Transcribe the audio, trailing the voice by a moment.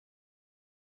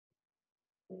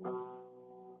Hello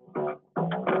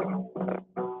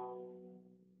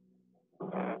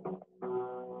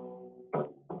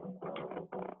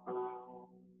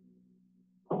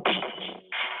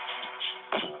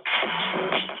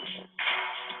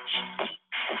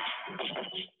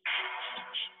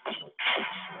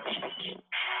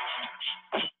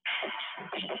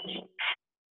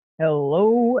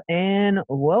and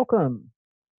welcome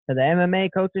to the MMA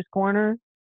Coaches Corner,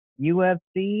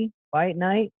 UFC Fight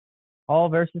Night, Hall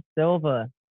versus Silva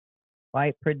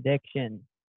Fight Prediction.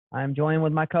 I'm joined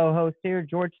with my co-host here,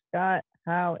 George Scott.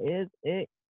 How is it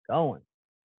going?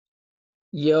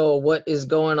 Yo, what is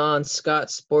going on, Scott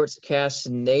Sportscast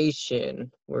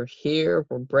Nation? We're here.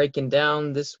 We're breaking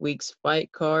down this week's fight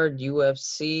card,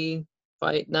 UFC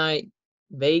Fight Night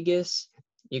Vegas.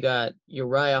 You got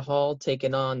Uriah Hall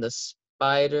taking on the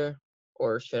Spider,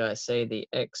 or should I say the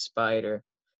ex-Spider,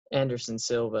 Anderson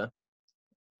Silva.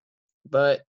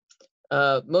 But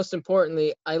most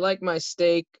importantly, I like my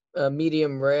steak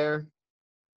medium rare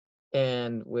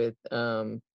and with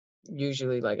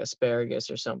usually like asparagus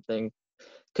or something.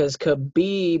 Because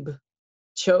Khabib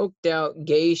choked out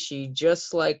Gaethje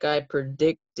just like I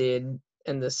predicted,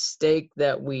 and the steak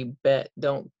that we bet.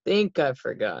 Don't think I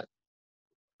forgot.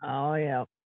 Oh yeah,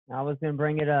 I was gonna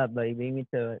bring it up, but you beat me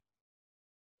to it.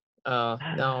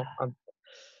 No, I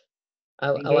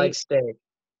And like steak.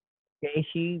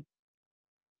 Gaethje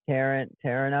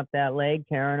tearing up that leg,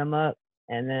 tearing him up,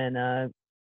 and then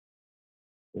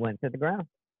went to the ground.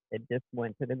 It just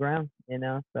went to the ground,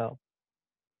 So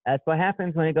that's what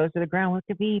happens when it goes to the ground with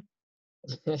Khabib.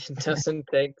 It doesn't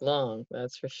take long,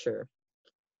 that's for sure.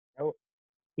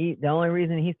 The only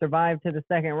reason he survived to the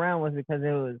second round was because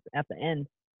it was at the end.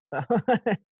 So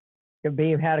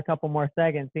Khabib had a couple more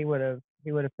seconds, he would have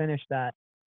finished that.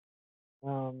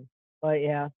 But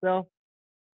yeah, so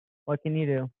what can you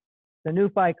do? It's a new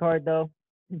fight card though.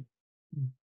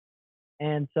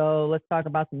 And so let's talk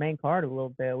about the main card a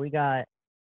little bit. We got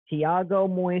Thiago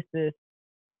Moises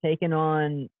taking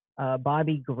on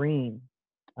Bobby Green.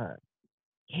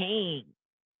 King.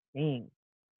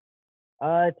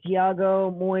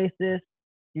 Thiago Moises,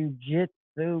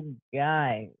 jiu-jitsu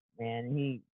guy,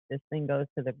 man. This thing goes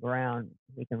to the ground.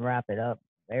 He can wrap it up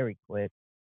very quick.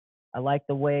 I like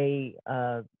the way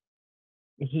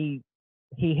he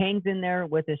hangs in there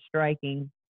with his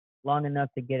striking long enough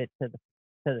to get it to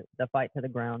the fight to the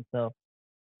ground. So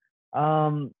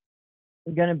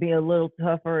gonna be a little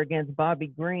tougher against Bobby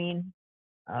Green.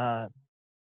 That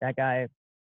guy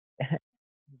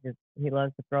he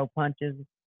loves to throw punches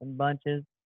and bunches.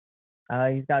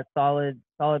 He's got solid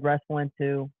wrestling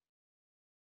too.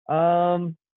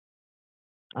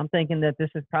 I'm thinking that this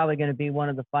is probably going to be one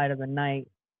of the fight of the night.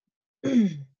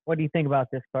 What do you think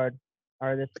about this card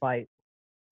or this fight?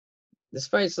 This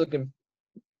fight's looking,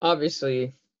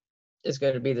 obviously, it's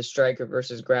going to be the striker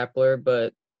versus grappler,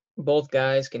 but both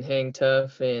guys can hang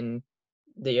tough in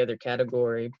the other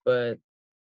category. But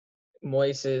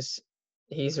Moises,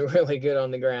 he's really good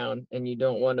on the ground, and you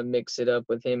don't want to mix it up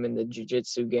with him in the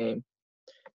jiu-jitsu game.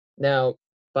 Now,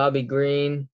 Bobby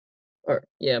Green,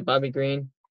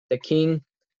 the King,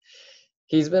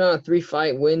 he's been on a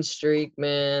 3-fight win streak,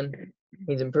 man.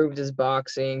 He's improved his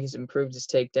boxing. He's improved his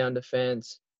takedown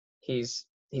defense. He's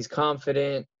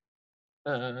confident.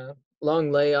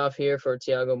 Long layoff here for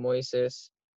Thiago Moises.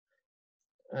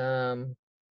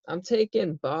 I'm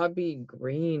taking Bobby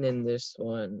Green in this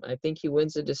one. I think he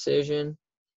wins the decision.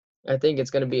 I think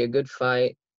it's going to be a good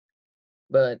fight,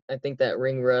 but I think that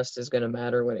ring rust is going to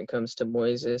matter when it comes to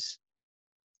Moises.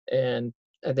 And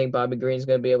I think Bobby Green's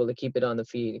going to be able to keep it on the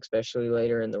feet, especially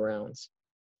later in the rounds.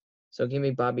 So give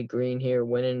me Bobby Green here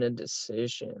winning a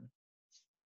decision.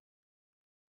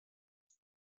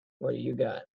 What do you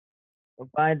got?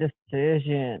 By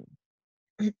decision.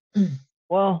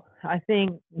 Well, I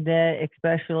think that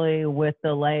especially with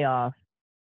the layoff,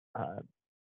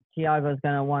 Thiago's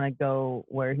going to want to go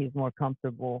where he's more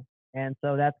comfortable. And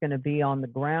so that's going to be on the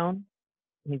ground.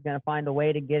 He's going to find a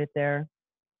way to get it there.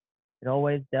 It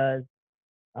always does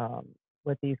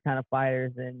with these kind of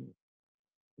fighters. And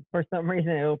for some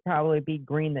reason, it'll probably be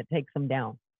Green that takes him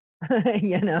down.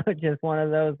 Just one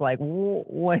of those like,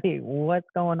 wait, what's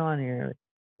going on here?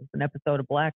 It's an episode of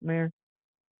Black Mirror.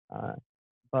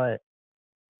 But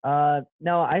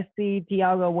no, I see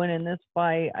Thiago winning this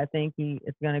fight. I think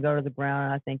it's going to go to the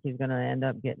ground. I think he's going to end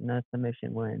up getting a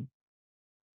submission win.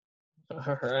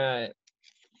 All right.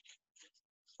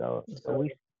 So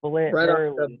we split right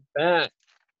early. off the bat.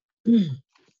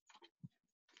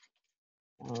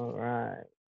 All right.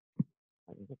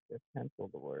 I can get this pencil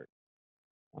to work.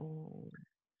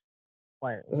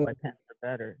 Why pens are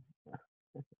better?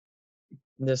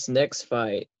 this next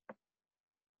fight.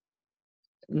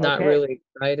 Not Okay, really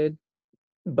excited,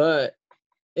 but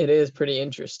it is pretty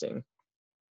interesting.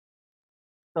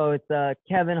 so it's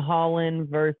Kevin Holland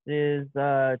versus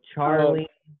Oh, Charlie.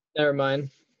 never mind.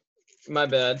 My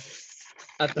bad.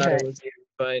 I thought it was you,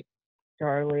 but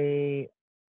Charlie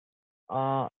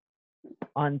uh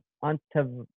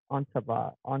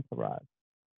Entourage.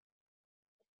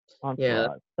 yeah,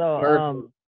 Entourage. So murder.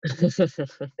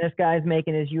 this guy's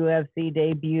making his UFC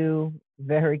debut.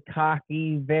 Very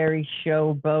cocky, very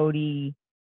showboaty.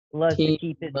 Loves to Team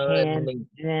keep his hands money.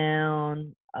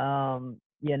 down.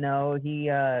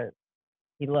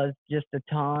 He loves just to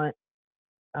taunt.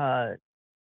 Uh,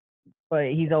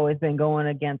 but he's always been going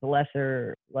against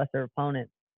lesser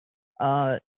opponents.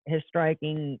 His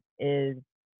striking is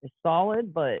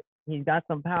solid, but he's got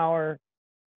some power.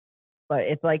 But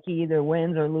it's like he either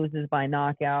wins or loses by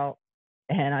knockout.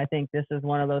 And I think this is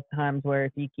one of those times where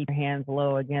if you keep your hands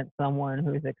low against someone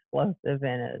who's explosive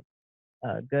and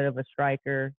is good of a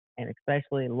striker, and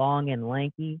especially long and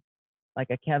lanky, like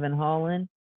a Kevin Holland's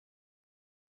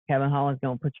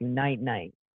gonna put you night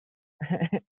night.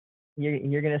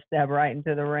 You're gonna step right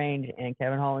into the range, and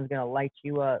Kevin Holland's gonna light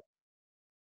you up.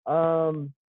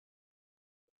 Um,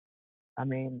 I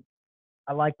mean,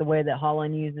 I like the way that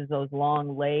Holland uses those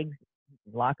long legs,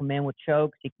 lock him in with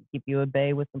chokes. He can keep you at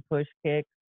bay with some push kicks.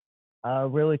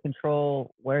 Really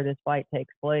control where this fight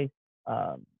takes place.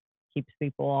 Um, Keeps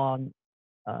people on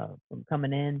from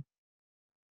coming in.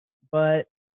 But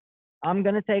I'm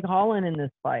gonna take Holland in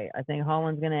this fight. I think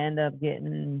Holland's gonna end up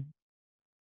getting.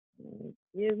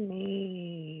 Give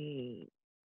me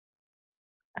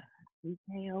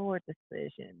TKO or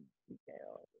decision.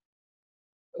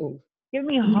 TKO. Ooh, Give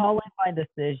me Holland by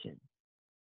decision.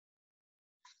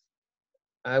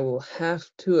 I will have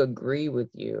to agree with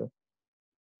you.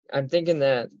 I'm thinking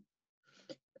that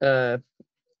uh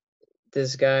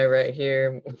this guy right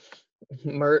here,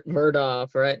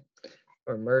 Murdoch, right?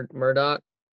 Or Murdoch?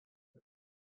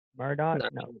 Murdoch? No.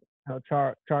 No,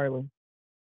 no, Charlie.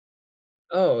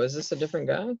 Oh, is this a different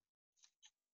guy?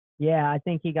 Yeah, I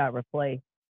think he got replaced.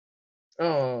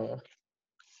 Oh,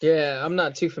 yeah, I'm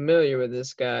not too familiar with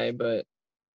this guy, but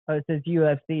It's his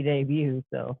UFC debut,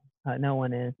 so no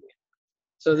one is.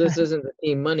 so this isn't the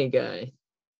Team Money guy.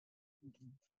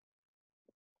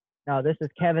 No, this is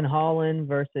Kevin Holland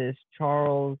versus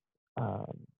Charles.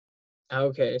 Um,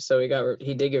 Okay, so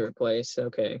he did get replaced.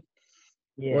 Okay.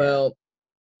 yeah, Well,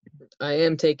 I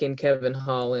am taking Kevin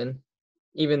Holland,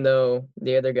 even though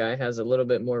the other guy has a little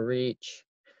bit more reach.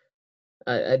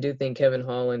 I do think Kevin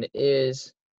Holland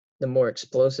is the more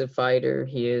explosive fighter.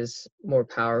 He is more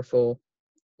powerful.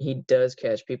 He does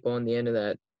catch people on the end of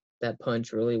that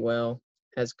punch really well.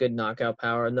 Has good knockout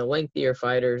power, and the lengthier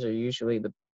fighters are usually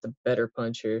the better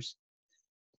punchers.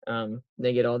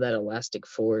 They get all that elastic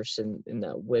force and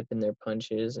that whip in their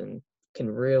punches, and can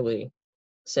really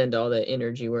send all that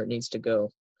energy where it needs to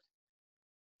go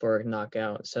for a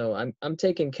knockout. So I'm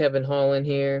taking Kevin Holland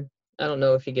here. I don't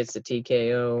know if he gets the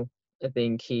TKO. I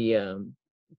think he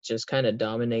just kind of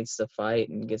dominates the fight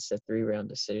and gets the 3-round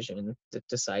decision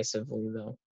decisively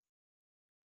though.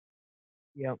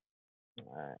 yep.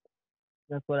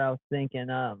 That's what I was thinking.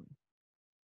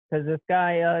 Because this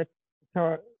guy,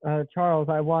 Charles,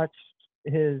 I watched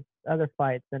his other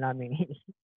fights, and I mean,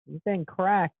 he's been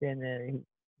cracked, and he's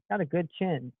got a good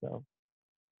chin. So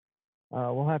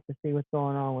we'll have to see what's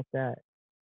going on with that.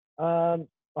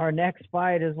 Our next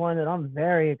fight is one that I'm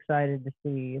very excited to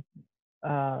see.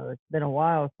 It's been a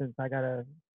while since I got to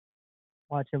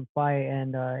watch him fight,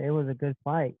 and it was a good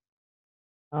fight.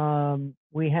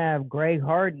 We have Greg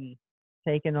Hardy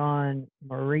taking on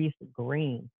Maurice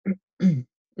Green.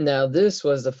 Now this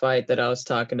was the fight that I was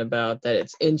talking about, that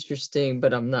it's interesting,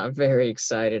 but I'm not very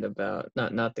excited about.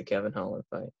 Not the Kevin Holland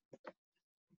fight.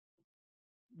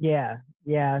 Yeah,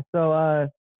 yeah. So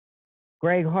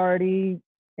Greg Hardy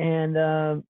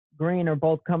and Green are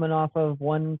both coming off of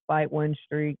one fight win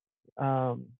streak.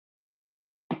 Um,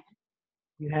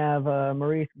 you have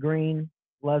Maurice Green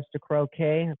loves to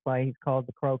croquet. That's why he's called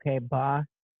the croquet boss.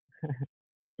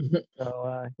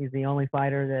 So he's the only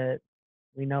fighter that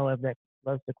we know of that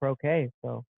loves to croquet.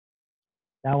 So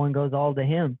that one goes all to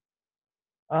him.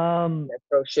 Um,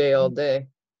 Crochet all day.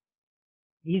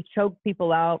 he's choked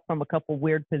people out from a couple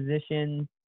weird positions,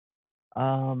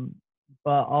 um,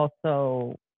 but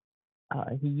also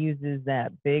he uses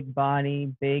that big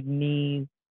body, big knees,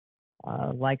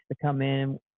 likes to come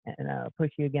in and push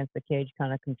you against the cage,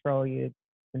 kind of control you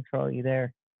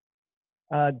there.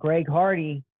 Greg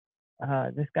Hardy,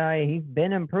 this guy, he's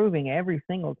been improving every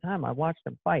single time I watched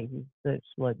him fight. He's just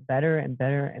looked better and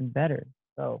better and better.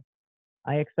 So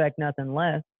I expect nothing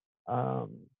less.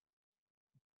 Um,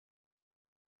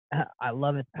 I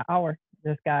love his power.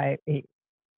 This guy, he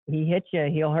hits you,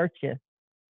 he'll hurt you,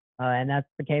 and that's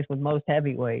the case with most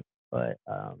heavyweights. But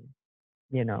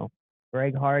you know,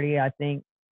 Greg Hardy, I think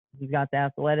he's got the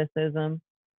athleticism,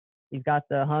 he's got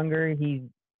the hunger, he's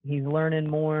learning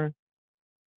more.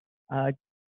 Uh,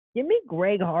 Give me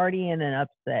Greg Hardy in an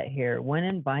upset here,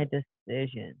 winning by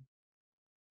decision.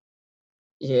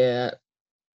 Yeah,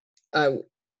 I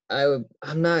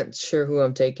I'm not sure who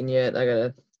I'm taking yet. I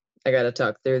gotta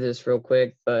talk through this real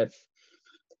quick, but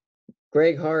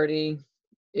Greg Hardy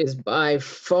is by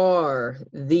far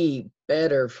the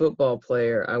better football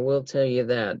player. I will tell you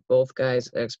that. Both guys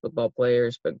ex-football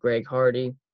players, but Greg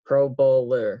Hardy, Pro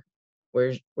Bowler.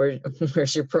 Where's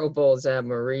where's your Pro Bowls at,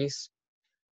 Maurice?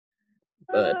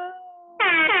 But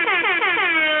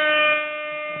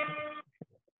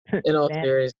in all Man,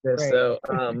 seriousness, great.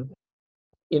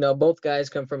 though, both guys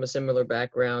come from a similar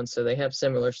background, so they have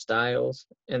similar styles,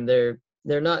 and they're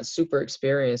not super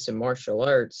experienced in martial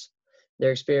arts.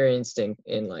 They're experienced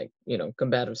in like,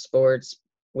 combative sports,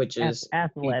 which is huge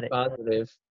Athletic.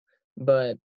 positive.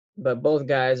 But both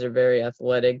guys are very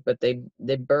athletic, but they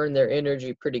burn their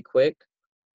energy pretty quick.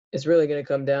 It's really going to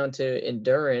come down to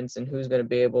endurance and who's going to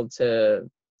be able to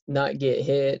not get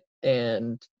hit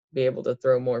and be able to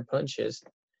throw more punches.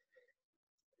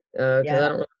 Because I Yeah,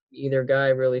 don't really see either guy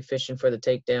really fishing for the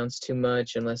takedowns too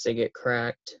much unless they get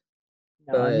cracked.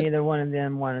 no, But neither one of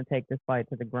them want to take this fight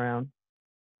to the ground.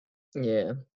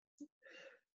 yeah,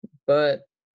 but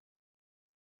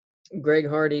Greg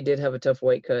Hardy did have a tough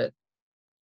weight cut.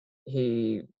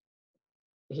 He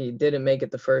he didn't make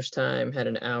it the first time, had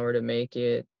an hour to make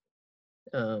it.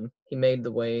 He made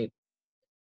the weight,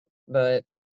 but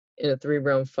in a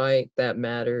 3-round fight, that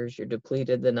matters. You're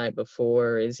depleted the night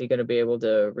before. Is he going to be able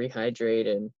to rehydrate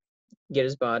and get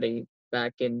his body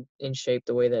back in shape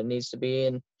the way that it needs to be?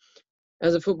 And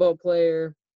as a football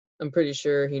player, I'm pretty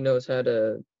sure he knows how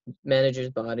to manage his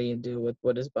body and deal with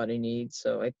what his body needs.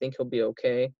 So I think he'll be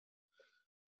okay.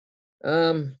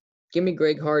 Um, Give me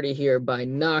Greg Hardy here by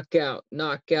knockout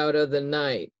of the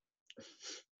night.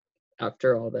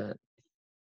 After all that,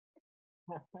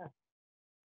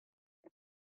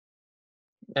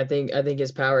 I think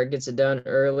his power gets it done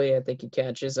early. I think he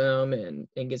catches him and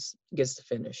gets the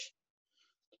finish.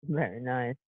 Very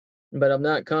nice. But I'm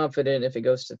not confident if it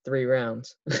goes to 3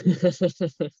 rounds.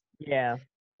 Yeah,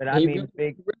 but I He mean,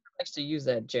 really, he really likes to use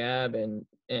that jab and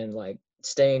like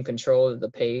stay in control of the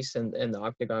pace and the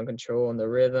octagon control and the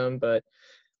rhythm. But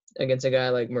against a guy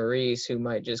like Maurice, who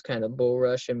might just kind of bull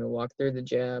rush him and walk through the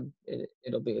jab,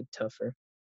 it'll be tougher.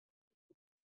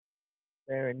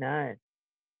 very nice.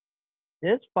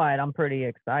 This fight I'm pretty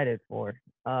excited for.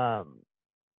 Um,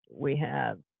 we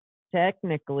have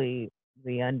technically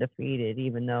the undefeated,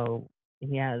 even though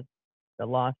he has the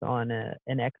loss on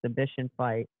an exhibition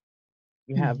fight.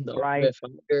 You have The Bryce.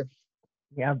 ultimate fighter.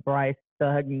 You have Bryce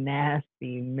Thug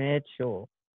Nasty Mitchell.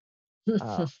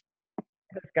 Uh,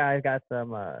 this guy's got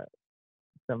some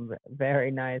very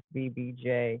nice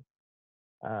BBJ.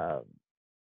 Um,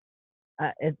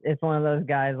 it's one of those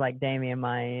guys like Damian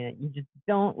Maia. You just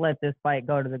don't let this fight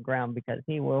go to the ground because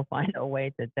he will find a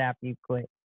way to tap you quick.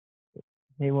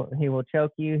 He will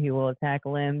choke you. He will attack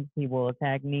limbs. He will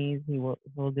attack knees. He'll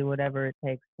do whatever it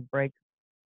takes to break,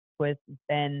 twist,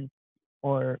 bend,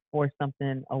 or force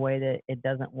something away that it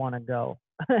doesn't want to go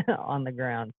on the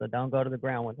ground. So don't go to the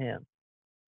ground with him.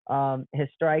 His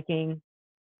striking,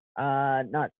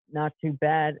 not too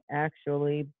bad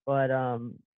actually, but I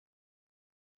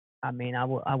mean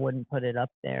I wouldn't put it up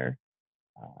there.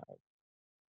 Uh,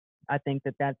 I think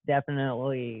that's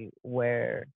definitely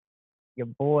where your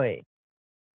boy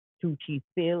Tucci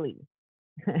Philly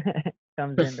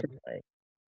comes into play.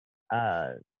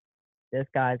 Uh, this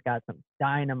guy's got some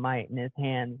dynamite in his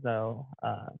hands, though.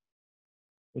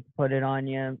 He can put it on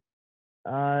you.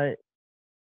 Uh,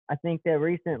 I think that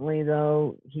recently,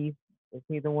 though, is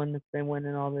he the one that's been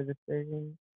winning all the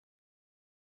decisions?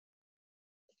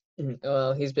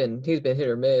 Well, he's been hit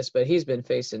or miss, but he's been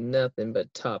facing nothing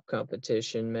but top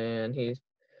competition, man.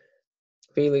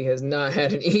 Feely has not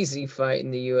had an easy fight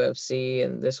in the UFC,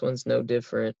 and this one's no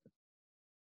different.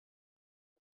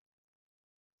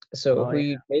 So Oh who yeah,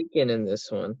 you taking in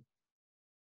this one?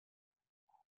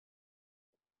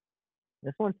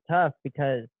 this one's tough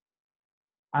because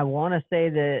I want to say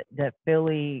that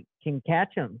Philly can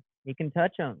catch him. He can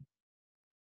touch him,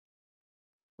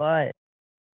 but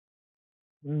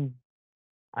mm,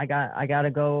 I got to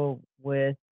go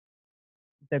with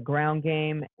the ground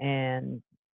game and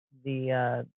the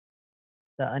uh,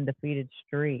 the undefeated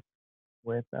streak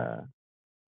with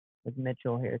with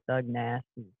Mitchell here. Thug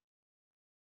Nasty.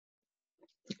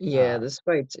 Yeah, Um, this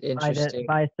fight's interesting.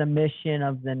 by submission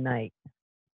of the night.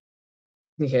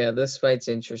 Yeah, this fight's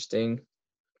interesting.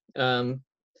 Um,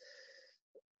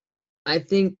 I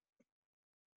think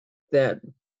that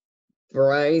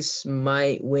Bryce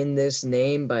might win this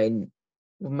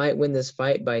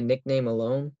fight by nickname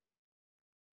alone.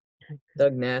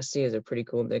 Thug Nasty is a pretty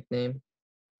cool nickname.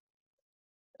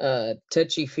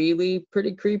 Touchy Feely,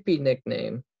 pretty creepy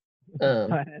nickname.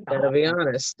 But an Gotta be awful.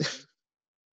 honest.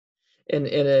 In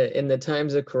the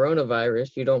times of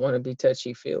coronavirus, you don't want to be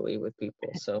touchy feely with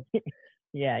people. So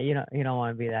Yeah, you don't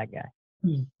want to be that guy.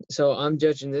 so I'm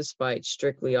judging this fight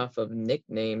strictly off of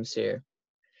nicknames here.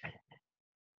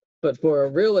 But for a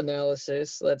real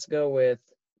analysis, let's go with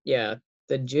the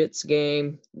jits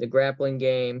game, the grappling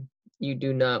game. You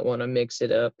do not want to mix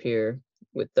it up here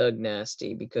with Thug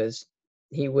Nasty because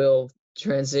he will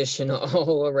transition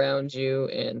all around you,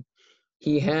 and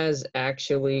he has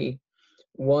actually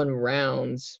won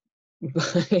rounds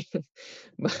by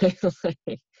by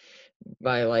like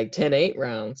by like 10-8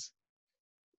 rounds.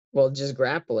 Well, just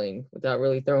grappling without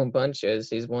really throwing punches.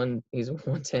 He's won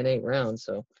 10-8 rounds.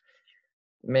 So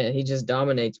man, he just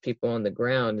dominates people on the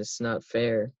ground. It's not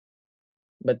fair.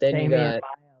 But then you Damian got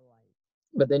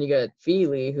Maia,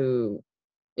 Feely, who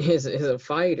is a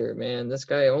fighter, man. This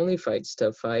guy only fights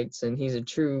tough fights, and he's a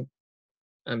true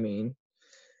I mean,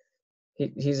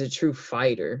 he's a true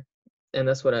fighter. And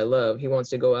that's what I love. He wants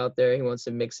to go out there, he wants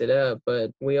to mix it up,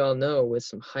 but we all know with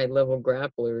some high level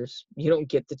grapplers, you don't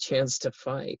get the chance to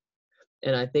fight.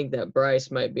 And I think that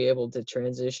Bryce might be able to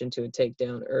transition to a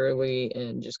takedown early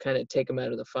and just kind of take him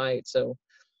out of the fight. So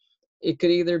it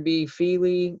could either be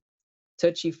Feely,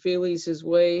 touchy feelies his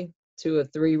way to a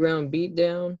 3-round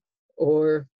beatdown,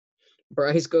 or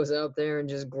Bryce goes out there and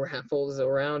just grapples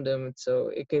around him. So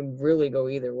it can really go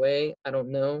either way. I don't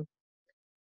know.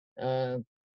 Uh,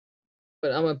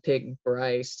 but I'm gonna pick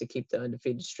Bryce to keep the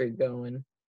undefeated streak going.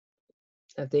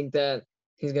 I think that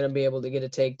he's gonna be able to get a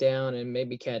takedown and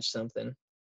maybe catch something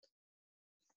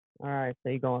All right, so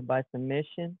you're going by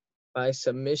submission. by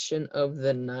submission of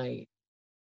the night.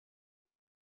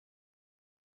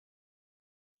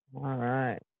 All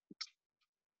right.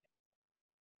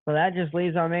 So that just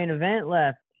leaves our main event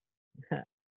left.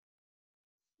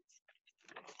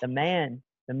 The man,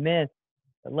 the myth,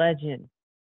 the legend,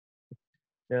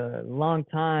 the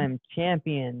longtime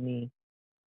champion,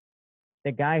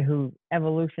 the guy who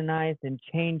evolutionized and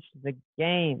changed the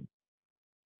game.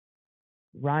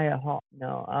 Riot Hall,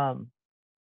 no,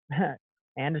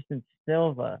 Anderson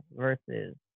Silva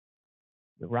versus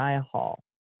Riot Hall.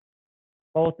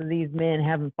 Both of these men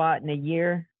haven't fought in a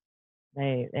year.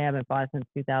 They haven't fought since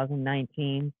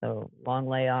 2019, so long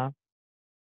layoff.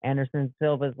 Anderson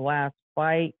Silva's last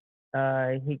fight,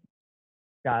 he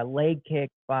got leg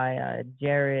kicked by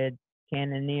Jared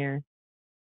Cannonier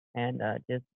and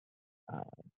just uh,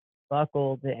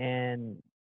 buckled and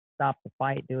stopped the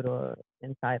fight due to an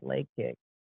inside leg kick.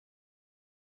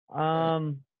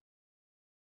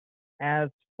 As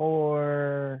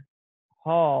for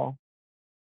Hall,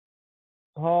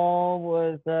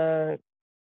 was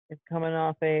is coming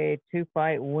off a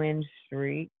 2-fight win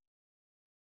streak.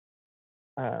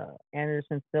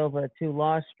 Anderson Silva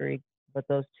 2-loss streak, but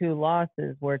those 2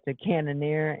 losses were to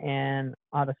Cannonier and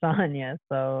Adesanya.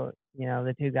 So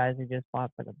the 2 guys who just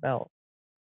fought for the belt.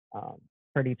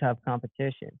 Pretty tough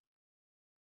competition.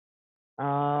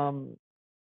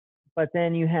 But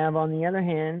then you have, on the other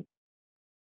hand,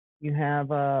 you have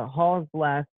Hall's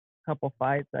last couple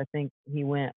fights. I think he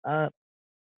went up.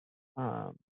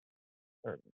 Or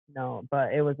no,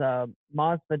 but it was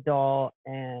Masvidal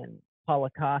and Paulo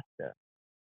Costa.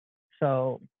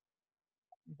 So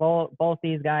both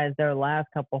these guys, their last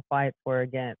couple fights were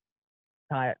against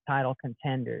title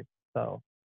contenders. So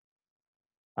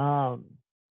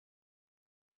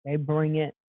they bring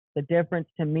it. The difference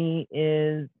to me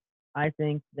is I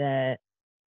think that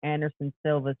Anderson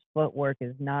Silva's footwork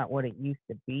is not what it used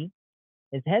to be.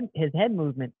 His head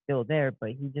movement's still there, but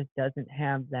he just doesn't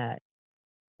have that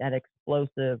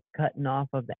explosive cutting off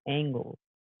of the angles.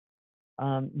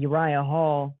 Uriah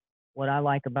Hall, what I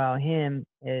like about him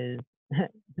is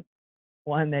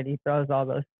one, that he throws all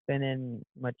those spinning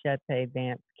machete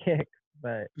dance kicks,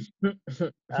 but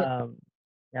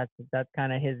that's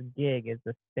kind of his gig, is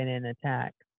the spinning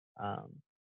attack.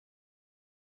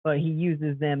 But he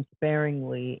uses them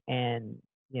sparingly and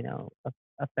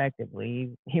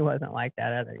effectively. He wasn't like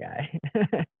that other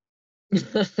guy.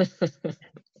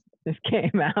 Just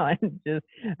came out and just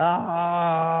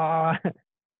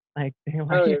like I don't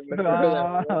remember who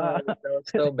that was. That was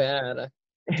so bad. I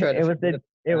tried to it was forget it.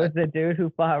 It was the dude who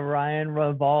fought Ryan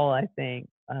Raval, I think.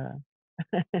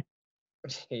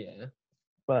 Yeah.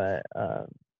 But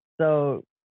so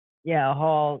yeah,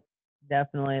 Hall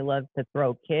definitely loves to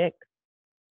throw kicks.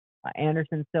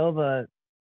 Anderson Silva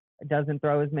doesn't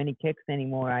throw as many kicks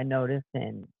anymore, I noticed,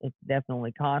 and it's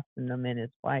definitely costing him in his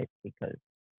fights because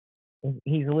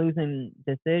he's losing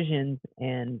decisions,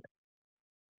 and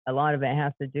a lot of it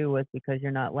has to do with because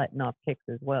you're not letting off kicks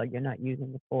as well. You're not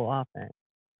using the full offense.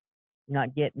 You're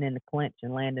not getting in the clinch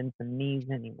and landing some knees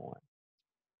anymore.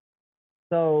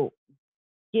 So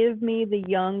give me the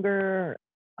younger,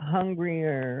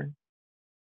 hungrier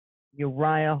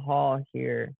Uriah Hall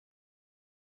here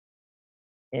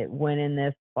at winning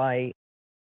this fight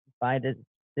by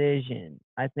decision.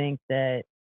 I think that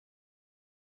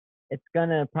it's going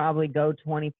to probably go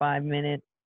 25 minutes,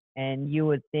 and you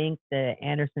would think that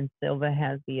Anderson Silva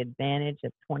has the advantage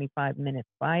of 25-minute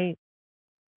fight.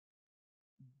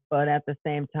 But at the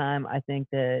same time, I think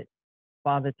that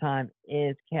Father Time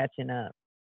is catching up.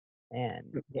 And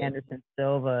Okay. Anderson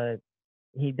Silva,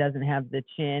 he doesn't have the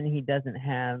chin, he doesn't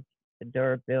have the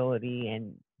durability,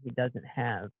 and he doesn't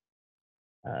have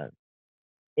uh,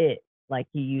 it like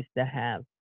he used to have.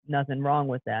 Nothing wrong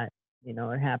with that. You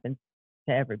know, it happens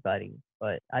to everybody.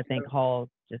 But I think Hall's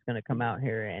just going to come out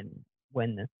here and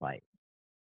win this fight.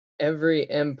 Every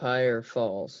empire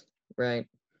falls, right?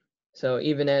 So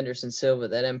even Anderson Silva,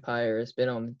 that empire has been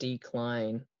on the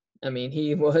decline. I mean,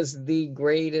 he was the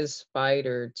greatest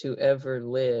fighter to ever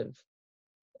live.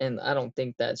 And I don't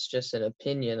think that's just an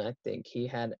opinion. I think he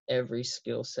had every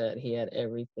skill set. He had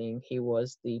everything. He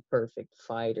was the perfect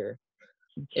fighter.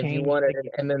 He If you changed wanted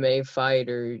the an MMA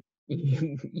fighter,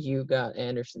 you got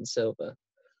Anderson Silva.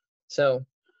 So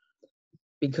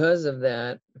because of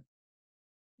that,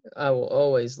 I will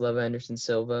always love Anderson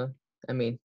Silva. I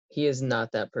mean, he is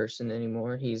not that person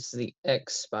anymore. He's the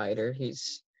ex-Spider.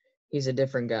 He's a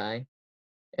different guy.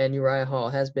 And Uriah Hall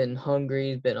has been hungry.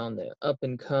 He's been on the up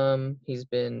and come. He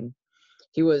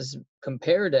was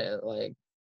compared to like,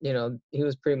 he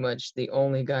was pretty much the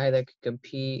only guy that could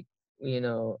compete,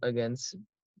 against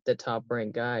the top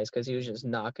ranked guys because he was just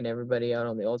knocking everybody out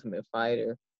on the Ultimate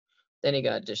Fighter. Then he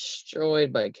got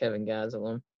destroyed by Kevin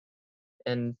Gastelum.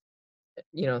 And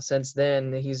since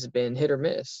then he's been hit or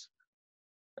miss.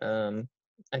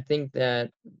 I think that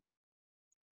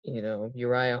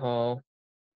Uriah Hall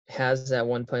has that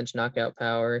one punch knockout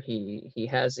power. He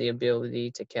has the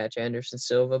ability to catch Anderson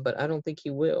Silva, but I don't think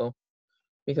he will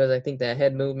because I think that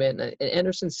head movement and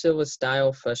Anderson Silva's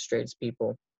style frustrates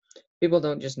people. People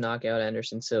don't just knock out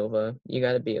Anderson Silva. You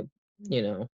got to be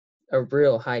a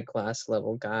real high class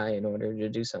level guy in order to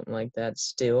do something like that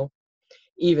still,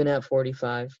 even at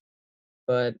 45.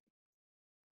 But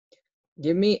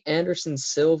give me Anderson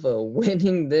Silva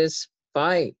winning this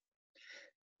fight.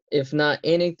 If not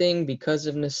anything, because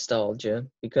of nostalgia,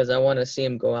 because I want to see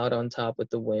him go out on top with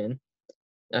the win.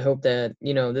 I hope that,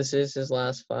 this is his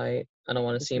last fight. I don't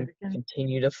want to see him decision.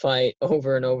 continue to fight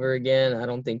over and over again. I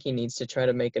don't think he needs to try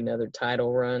to make another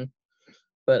title run,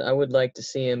 but I would like to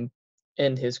see him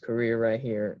end his career right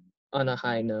here on a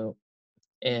high note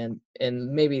and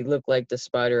maybe look like the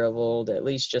Spider of old, at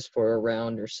least just for a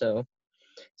round or so.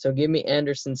 So give me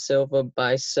Anderson Silva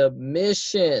by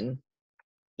submission,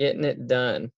 getting it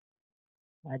done.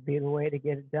 That'd be the way to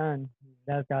get it done.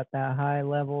 That's got that high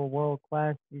level world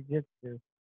class jiu-jitsu.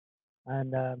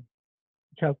 And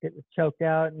choked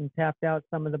out and tapped out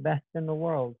some of the best in the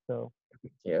world. So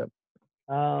Yeah.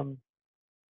 um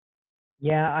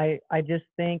yeah, I just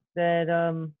think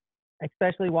that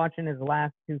especially watching his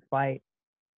last two fights,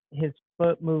 his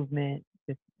foot movement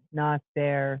just not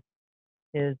there.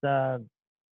 His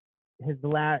his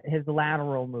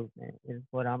lateral movement is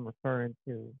what I'm referring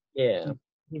to. Yeah.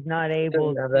 He's not He doesn't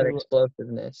able have that to.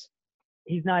 explosiveness.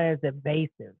 He's not as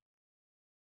evasive.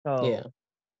 Yeah.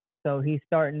 So he's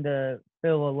starting to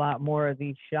feel a lot more of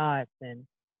these shots, and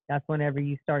that's whenever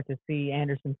you start to see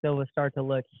Anderson Silva start to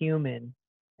look human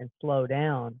and slow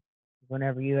down.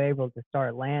 Whenever you're able to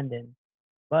start landing,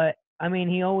 but I mean,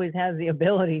 he always has the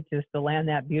ability just to land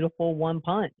that beautiful one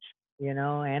punch. You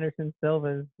know, Anderson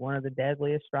Silva is one of the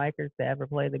deadliest strikers to ever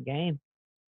play the game,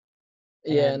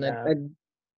 Yeah, and and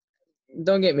I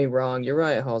don't get me wrong,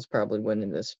 Uriah Hall's probably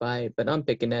winning this fight, but I'm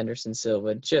picking Anderson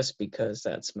Silva just because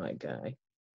that's my guy.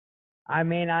 I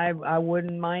mean, I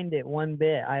wouldn't mind it one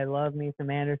bit. I love me some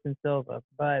Anderson Silva,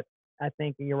 but I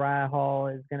think Uriah Hall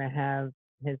is going to have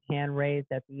his hand raised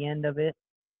at the end of it,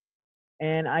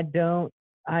 and I don't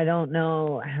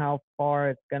know how far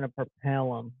it's going to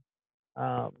propel him.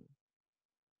 Um,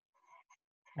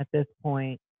 at this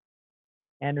point,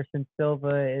 Anderson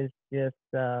Silva is just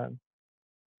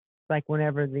like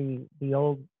whenever the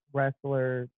old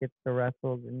wrestler gets to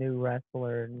wrestle the new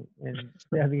wrestler in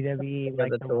WWE, For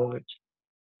like the torch.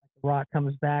 The Rock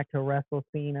comes back to wrestle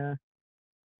Cena.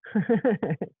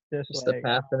 It's just Just the like,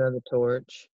 passing of the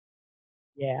torch.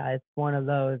 yeah, it's one of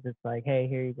those. It's like, hey,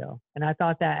 here you go. And I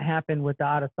thought that happened with the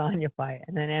Adesanya fight,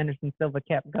 and then Anderson Silva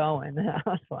kept going, and I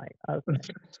was like,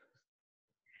 okay.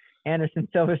 Anderson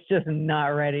Silva's just not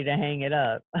ready to hang it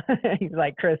up. He's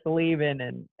like Chris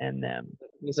Leben and them.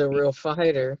 He's a real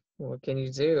fighter. What can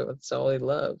you do? That's all he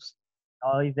loves.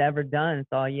 All he's ever done. It's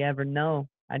all you ever know.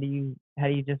 How do you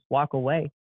just walk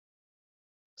away?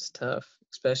 It's tough,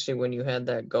 especially when you had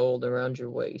that gold around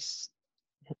your waist.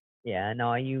 Yeah, and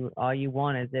all you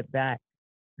want is it back.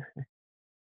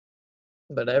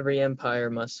 But every empire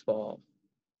must fall.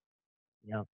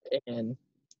 Yep. And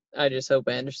I just hope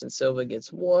Anderson Silva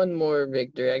gets one more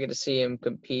victory. I get to see him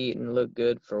compete and look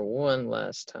good for one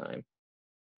last time.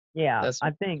 Yeah, That's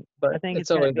I think but I think it's it's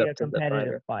gonna always be up a to the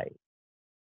competitive fighter. fight.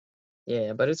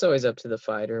 Yeah, but it's always up to the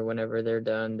fighter. Whenever they're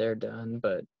done, they're done.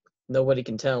 But nobody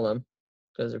can tell them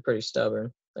because they're pretty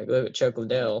stubborn. Like look at Chuck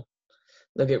Liddell.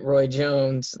 Look at Roy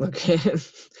Jones. Look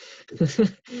at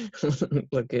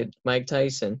look at Mike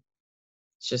Tyson.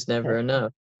 It's just never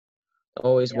enough.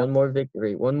 Always Yep. one more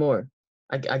victory. One more.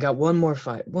 I got one more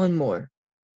fight. One more.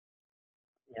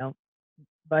 Yep.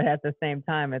 But at the same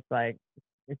time, it's like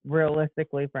it's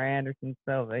realistically for Anderson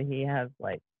Silva, he has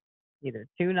like either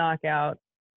two knockouts,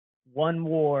 one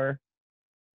war,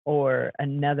 or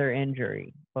another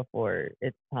injury before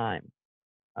it's time.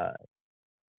 Uh,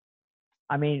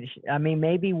 I mean,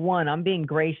 maybe one. I'm being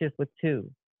gracious with two.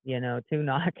 Two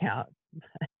knockouts.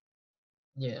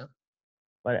 Yeah.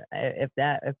 But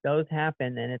if those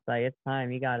happen, then it's like it's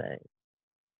time. You gotta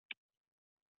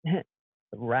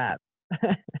wrap.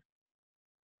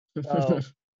 So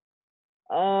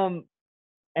um,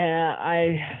 and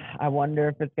I wonder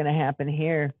if it's gonna happen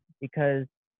here because,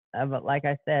 like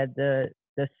I said, the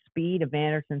speed of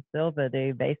Anderson Silva, the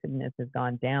evasiveness has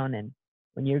gone down, and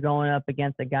when you're going up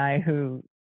against a guy who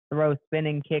throws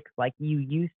spinning kicks like you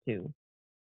used to,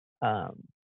 um,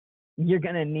 you're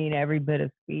gonna need every bit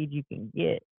of speed you can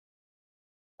get.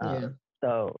 Yeah.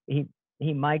 So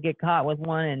he might get caught with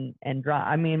one and drop.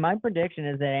 I mean, my prediction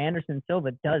is that Anderson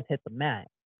Silva does hit the mat.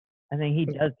 I think he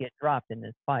does get dropped in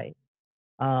this fight.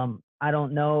 I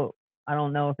don't know. I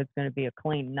don't know if it's going to be a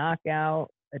clean knockout,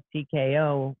 a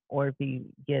TKO, or if he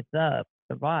gets up,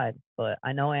 survives. But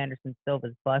I know Anderson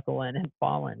Silva's buckling and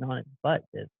falling on his butt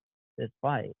this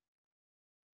fight.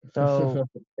 So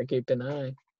I keep an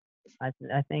eye. I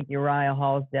think Uriah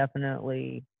Hall's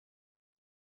definitely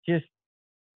just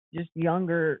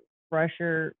younger,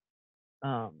 fresher.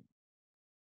 Um,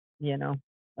 you know,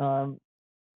 um,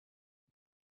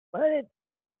 but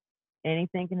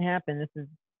anything can happen. This is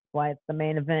why it's the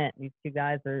main event. These two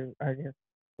guys are just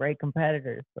great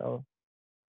competitors. So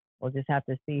we'll just have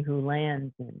to see who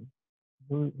lands and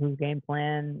whose game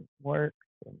plan works.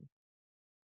 And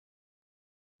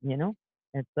you know,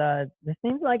 this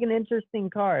seems like an interesting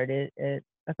card. A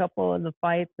couple of the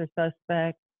fights are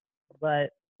suspect, but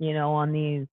on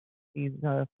these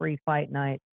free fight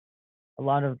nights, a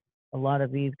lot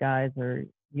of these guys are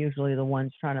usually the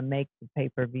ones trying to make the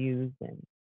pay-per-views and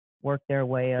work their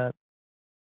way up.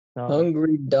 So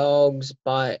Hungry dogs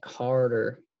bite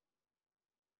harder.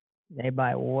 they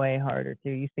bite way harder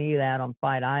too. You see that on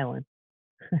Fight Island.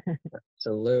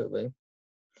 Absolutely.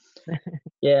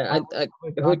 Yeah,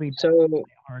 Would probably so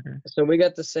harder. so we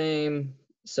got the same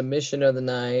submission of the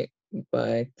night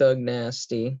by Thug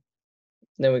Nasty.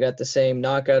 Then we got the same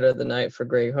knockout of the night for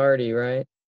Greg Hardy, right?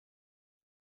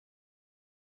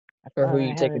 I Or thought who I you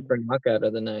had taking for knockout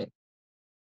of the night?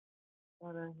 a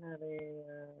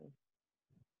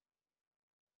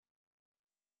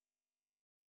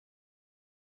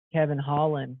Kevin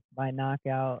Holland by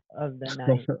knockout of the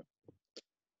night.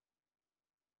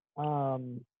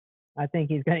 I think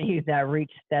he's going to use that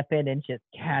reach, step in, and just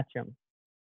catch him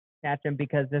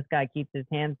because this guy keeps his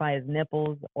hands by his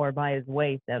nipples or by his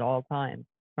waist at all times,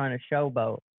 trying to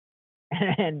showboat.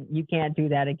 And you can't do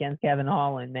that against Kevin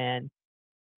Holland, man.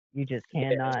 You just Yeah.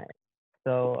 cannot.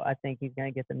 So I think he's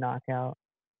going to get the knockout.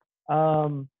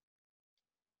 Um,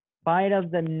 Fight of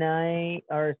the night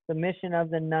or submission of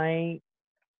the night.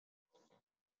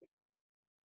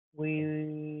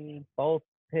 We both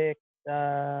picked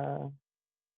what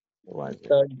was it?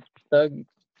 Thug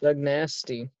Thug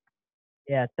Nasty.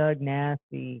 Yeah, Thug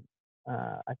Nasty.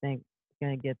 I think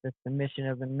gonna get the submission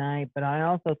of the night, but I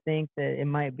also think that it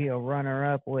might be a runner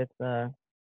up with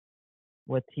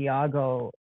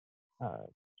Tiago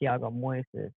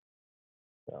Moises.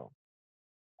 So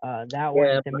That one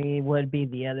Yeah, to me would be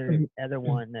the other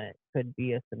one that could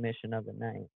be a submission of the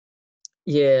night.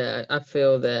 yeah, I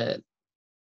feel that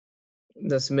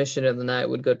the submission of the night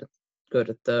would go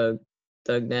to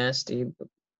Thug Nasty,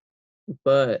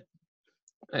 but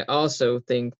I also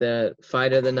think that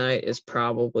fight of the night is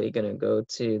probably gonna go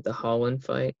to the Holland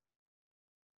fight.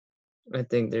 I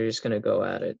think they're just gonna go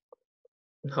at it.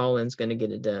 Holland's gonna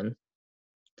get it done.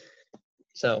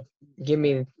 So give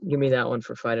me that one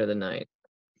for fight of the night.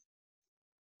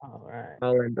 All right.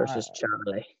 Holland Uh, versus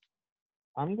Charlie.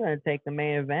 I'm gonna take the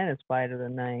main event as fight of the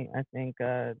night. I think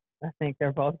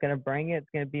they're both gonna bring it. It's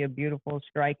gonna be a beautiful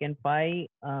striking fight.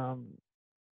 And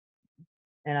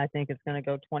I think it's gonna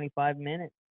go 25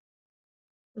 minutes.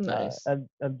 Nice. Of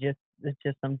just it's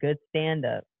just some good stand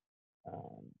up.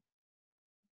 Um,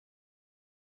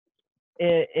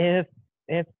 if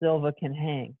Silva can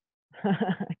hang,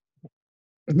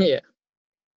 Yeah,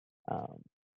 um,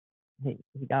 he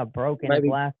got broke in might his be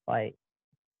last fight.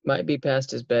 might be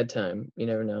past his bedtime. You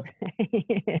never know.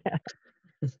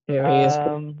 Yeah. He is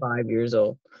Um, 5 years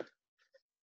old.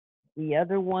 the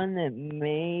other one that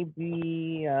may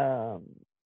be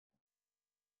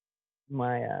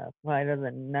my fight of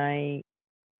the night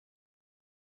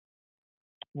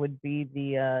would be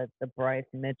the Bryce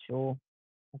Mitchell.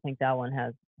 I think that one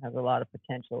has a lot of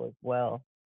potential as well.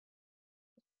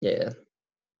 Yeah,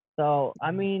 So I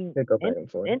mean, could go back and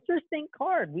forth. interesting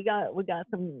card. We got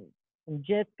some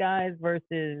Jits guys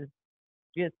versus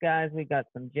Jits guys. We got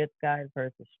some Jits guys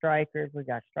versus strikers. We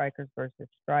got strikers versus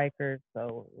strikers.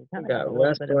 So we We kind of got a got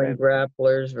little bit of wrestling everything.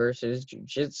 grapplers versus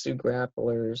jiu-jitsu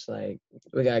grapplers. Like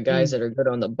we got guys Mm, that are good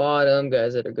on the bottom,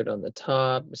 guys that are good on the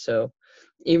top. So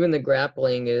even the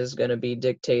grappling is going to be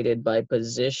dictated by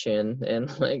position and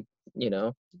like,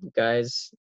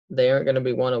 guys they aren't going to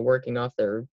be want to working off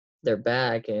their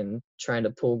back and trying to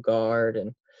pull guard,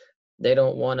 and they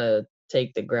don't want to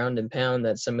take the ground and pound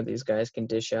that some of these guys can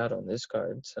dish out on this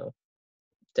card. So yeah,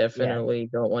 definitely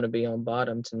don't want to be on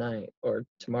bottom tonight or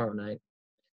tomorrow night.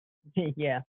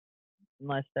 yeah.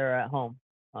 Unless they're at home,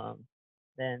 um,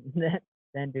 then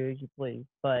then do as you please.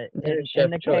 But There's in chef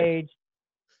the choice.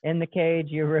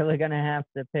 you're really gonna have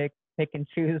to pick and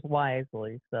choose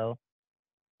wisely. So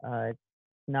it's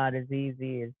not as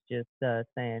easy as just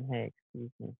saying, "Hey,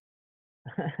 excuse me,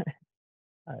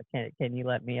 can you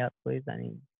let me up, please?" I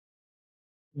mean,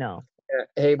 no.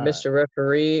 Hey, Uh, Mr.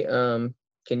 Referee,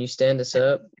 can you stand us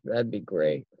up? That'd be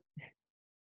great.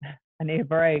 I need a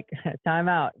break. Time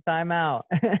out. Time out.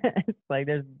 It's like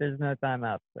there's no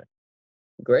timeout. But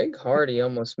Greg Hardy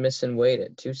almost missing weight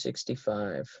at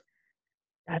 265.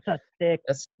 that's a thick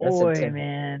That's boy, intense.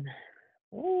 man.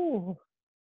 Ooh.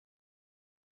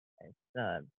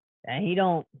 And he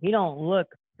don't look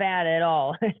fat at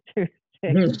all.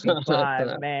 265, Not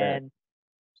bad. man.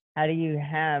 How do you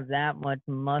have that much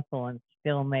muscle and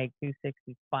still make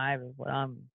 265 is what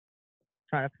I'm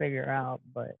trying to figure out,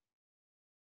 but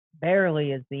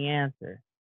barely is the answer.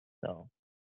 So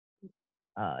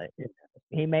uh,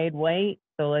 he made weight,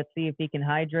 so let's see if he can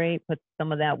hydrate, put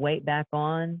some of that weight back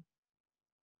on.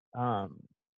 Um,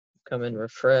 Coming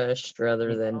refreshed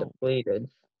rather you than know, depleted.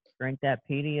 drink that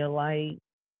Pedialyte,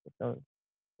 get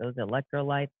those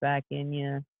electrolytes back in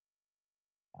you.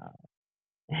 Uh,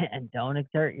 and don't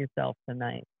exert yourself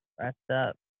tonight. Rest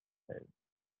up. 'Cause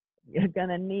you're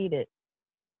gonna need it.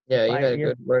 Yeah, you had a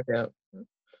You're good workout.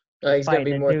 you're He's gonna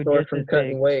be fighting a more dude sore just from as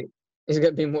cutting big. weight. He's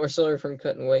gonna be more sore from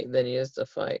cutting weight than he is to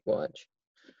fight. Watch.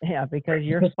 Yeah, because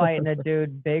you're fighting a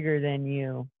dude bigger than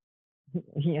you.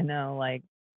 Like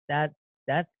that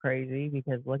that's crazy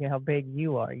because look at how big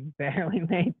you are. You barely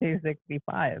made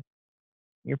 265.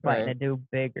 You're fighting Right. a dude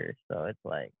bigger. So it's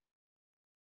like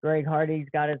Greg Hardy's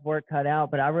got his work cut out,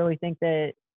 but I really think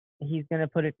that he's gonna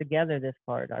put it together this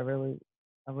card. I really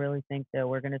think that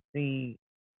we're gonna see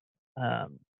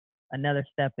um, another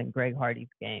step in Greg Hardy's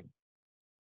game.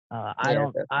 Yeah, I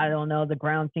definitely. don't know. The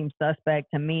ground seems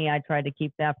suspect to me. I tried to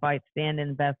keep that fight standing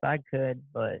the best I could,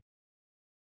 but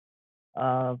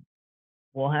uh,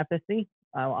 we'll have to see.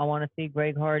 I want to see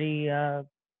Greg Hardy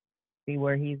see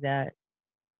where he's at.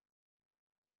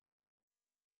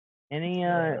 Any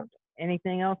Yeah.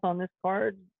 anything else on this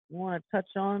card you want to touch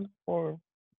on before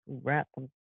we wrap some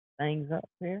things up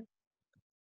here?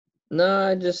 No,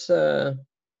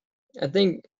 I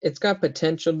think it's got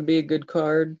potential to be a good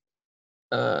card.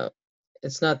 Uh,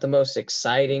 it's not the most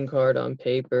exciting card on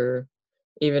paper.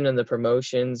 Even in the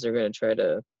promotions, they're going to try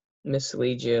to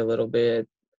mislead you a little bit.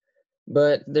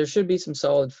 But there should be some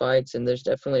solid fights, and there's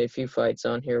definitely a few fights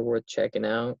on here worth checking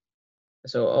out.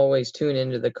 So always tune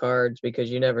into the cards because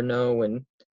you never know when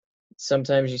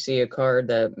sometimes you see a card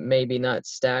that maybe not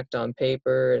stacked on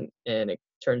paper and it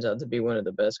turns out to be one of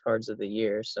the best cards of the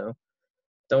year. So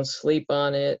don't sleep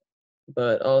on it,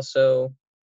 but also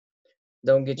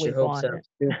don't get your Sleep hopes on up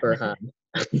super high.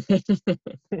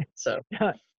 So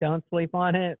Don't sleep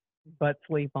on it, but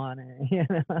sleep on it. You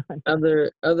know?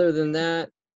 other than that,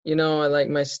 I like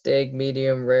my steak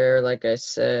medium rare, like I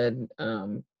said.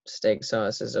 Steak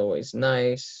sauce is always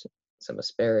nice. Some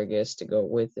asparagus to go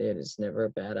with it is never a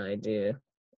bad idea.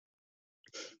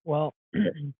 Well,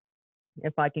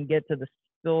 if I can get to the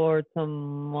store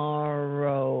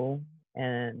tomorrow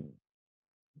and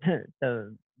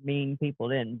the mean people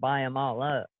didn't buy them all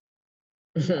up,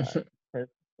 because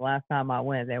last time I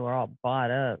went, they were all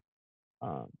bought up.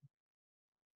 Um,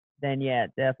 then yeah,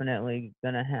 definitely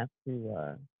gonna have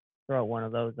to throw one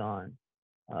of those on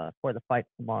for the fight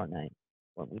tomorrow night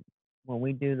when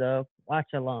we do the watch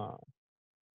along.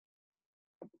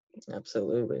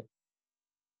 Absolutely.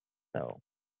 So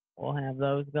we'll have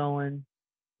those going,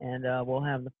 and we'll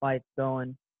have the fights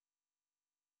going.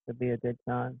 It'll be a good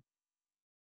time.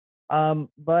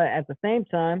 But at the same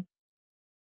time,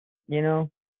 you know,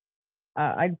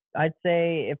 I'd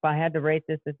say if I had to rate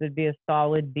this would be a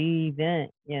solid B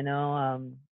event. You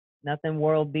know, nothing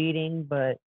world beating,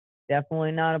 but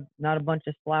definitely not a bunch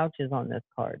of slouches on this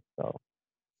card. So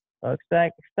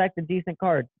expect a decent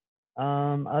card.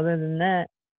 Other than that,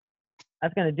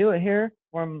 that's gonna do it here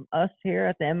from us here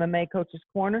at the MMA Coaches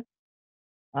Corner.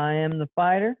 I am the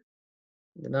fighter,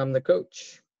 And I'm the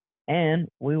coach. and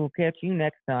we will catch you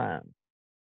next time.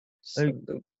 Peace.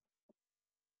 Salute.